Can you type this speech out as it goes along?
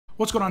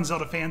What's going on,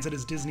 Zelda fans? It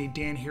is Disney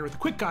Dan here with a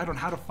quick guide on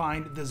how to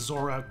find the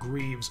Zora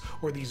Greaves,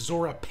 or the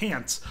Zora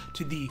pants,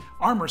 to the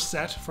armor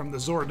set from the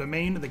Zora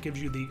domain that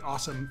gives you the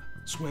awesome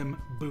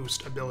swim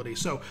boost ability.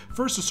 So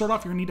first, to start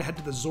off, you're going to need to head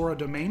to the Zora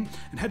domain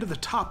and head to the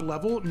top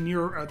level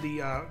near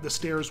the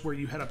stairs where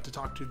you head up to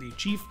talk to the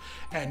chief,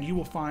 and you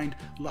will find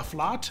La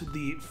Flotte,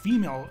 the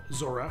female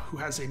Zora, who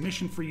has a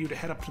mission for you to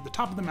head up to the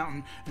top of the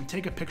mountain and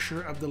take a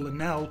picture of the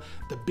Linnell,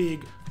 the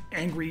big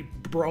angry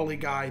brawly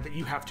guy that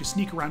you have to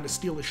sneak around to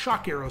steal his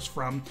shock arrows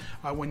from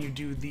when you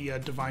do the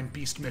Divine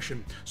Beast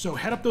mission. So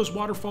head up those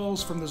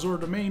waterfalls from the Zora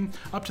domain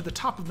up to the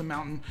top of the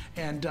mountain,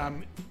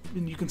 and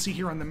you can see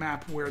here on the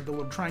map where the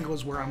little triangle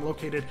is where I'm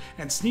located,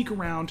 and sneak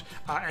around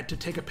to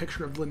take a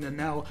picture of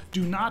Linnell.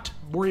 Do not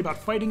worry about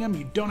fighting him.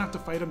 You don't have to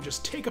fight him.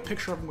 Just take a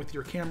picture of him with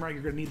your camera.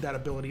 You're going to need that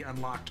ability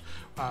unlocked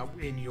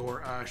in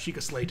your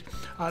Sheikah slate.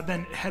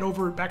 Then head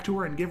over back to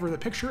her and give her the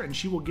picture, and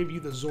she will give you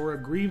the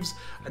Zora Greaves,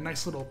 a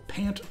nice little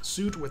pant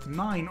suit with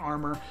 9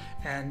 armor,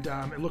 and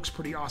it looks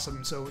pretty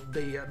awesome. So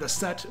the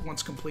set,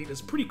 once complete,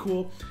 is pretty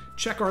cool.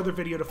 Check our other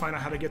video to find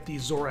out how to get the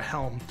Zora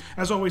helm.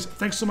 As always,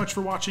 thanks so much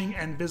for watching,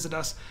 and visit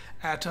us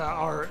at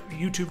our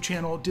YouTube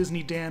channel,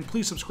 Disney Dan.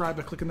 Please subscribe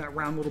by clicking that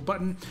round little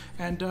button,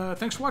 and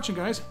thanks for watching,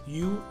 guys.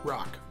 You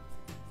rock.